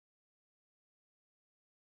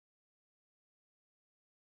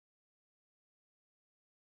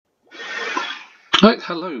Right,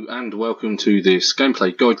 hello and welcome to this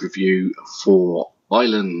gameplay guide review for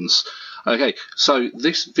Ylands. Okay, so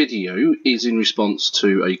this video is in response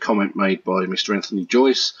to a comment made by Mr. Anthony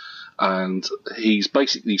Joyce, and he's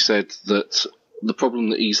basically said that the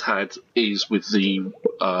problem that he's had is with the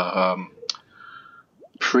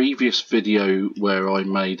previous video where I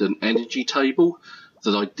made an energy table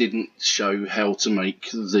that I didn't show how to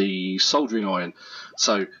make the soldering iron.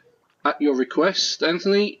 So at your request,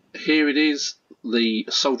 Anthony, here it is, the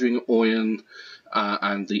soldering iron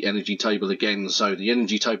and the energy table again. So the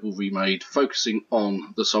energy table remade, focusing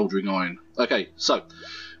on the soldering iron. Okay, so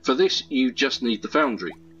for this you just need the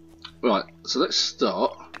foundry. Right, so let's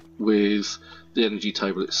start with the energy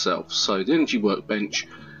table itself. So the energy workbench,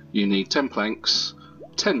 you need 10 planks,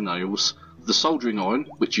 10 nails, the soldering iron,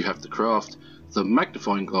 which you have to craft, the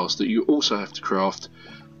magnifying glass that you also have to craft,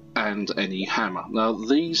 and any hammer. Now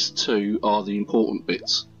these two are the important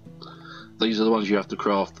bits. These are the ones you have to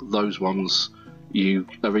craft. Those ones you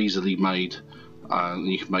are easily made, and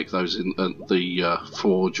you can make those in the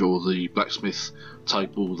forge or the blacksmith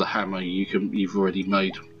table. The hammer you've already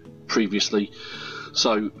made previously.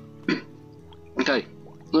 So okay,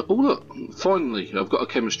 oh look, finally I've got a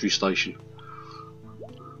chemistry station.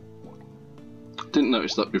 Didn't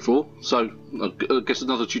notice that before, so I guess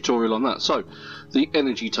another tutorial on that. So the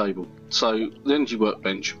energy table, so the energy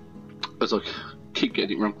workbench, as I keep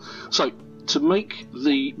getting it wrong. So to make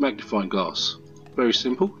the magnifying glass, very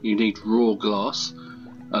simple. You need raw glass,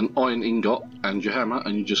 an iron ingot and your hammer,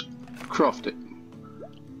 and you just craft it,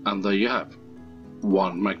 and there you have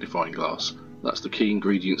one magnifying glass. That's the key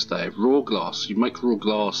ingredients there, raw glass. You make raw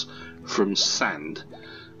glass from sand,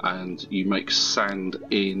 and you make sand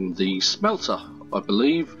in the smelter, I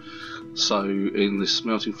believe. So in the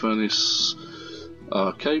smelting furnace,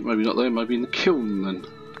 okay, maybe not there, maybe in the kiln then.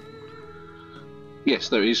 Yes,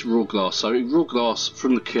 there is raw glass. So raw glass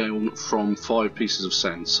from the kiln from 5 pieces of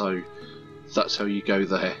sand. So that's how you go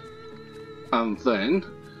there. And then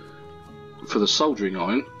for the soldering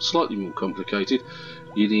iron, slightly more complicated,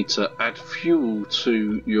 you need to add fuel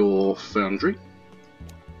to your foundry.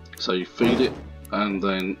 So you feed it and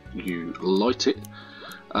then you light it,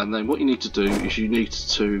 and then what you need to do is you need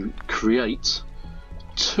to create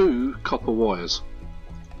 2 copper wires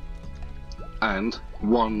and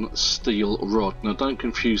 1 steel rod. Now don't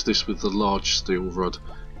confuse this with the large steel rod,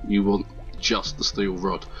 you want just the steel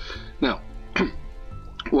rod. Now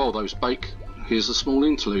while those bake, here's a small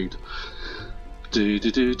interlude. Do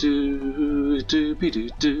do do do do be do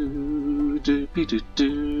do do be do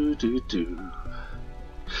do do do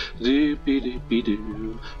do be do be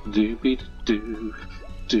do do be do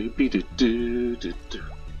do be do do do do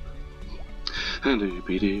do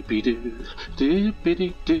be do be do do be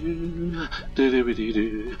do do do be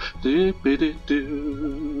do do be do do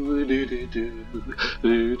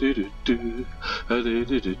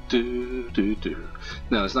do do do do.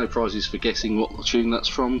 Now there's no prizes for guessing what tune that's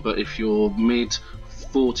from, but if you're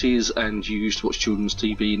mid-40s and you used to watch children's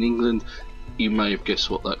TV in England, you may have guessed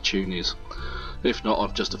what that tune is. If not,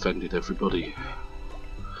 I've just offended everybody.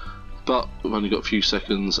 But we've only got a few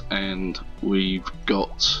seconds and we've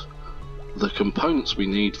got the components we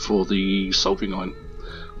need for the soldering iron.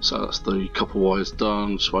 So that's the copper wires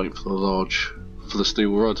done, just waiting for the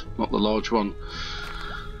steel rod, not the large one.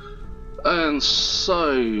 And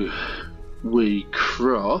so we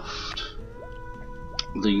craft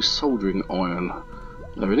the soldering iron.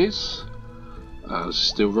 There it is.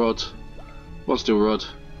 Steel rod, 1 steel rod,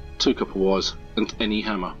 2 copper wires, and any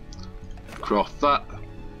hammer. Craft that,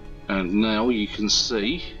 and now you can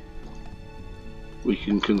see we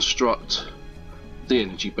can construct the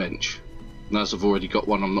energy bench. And as I've already got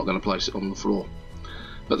one, I'm not going to place it on the floor.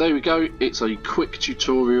 But there we go, it's a quick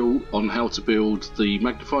tutorial on how to build the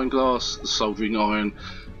magnifying glass, the soldering iron,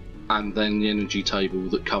 and then the energy table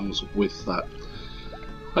that comes with that.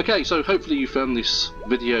 Okay, so hopefully you found this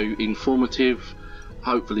video informative.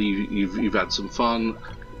 Hopefully you've had some fun.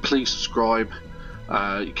 Please subscribe,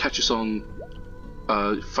 catch us on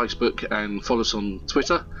Facebook and follow us on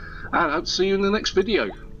Twitter, and I hope to see you in the next video.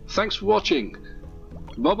 Thanks for watching.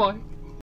 Bye bye.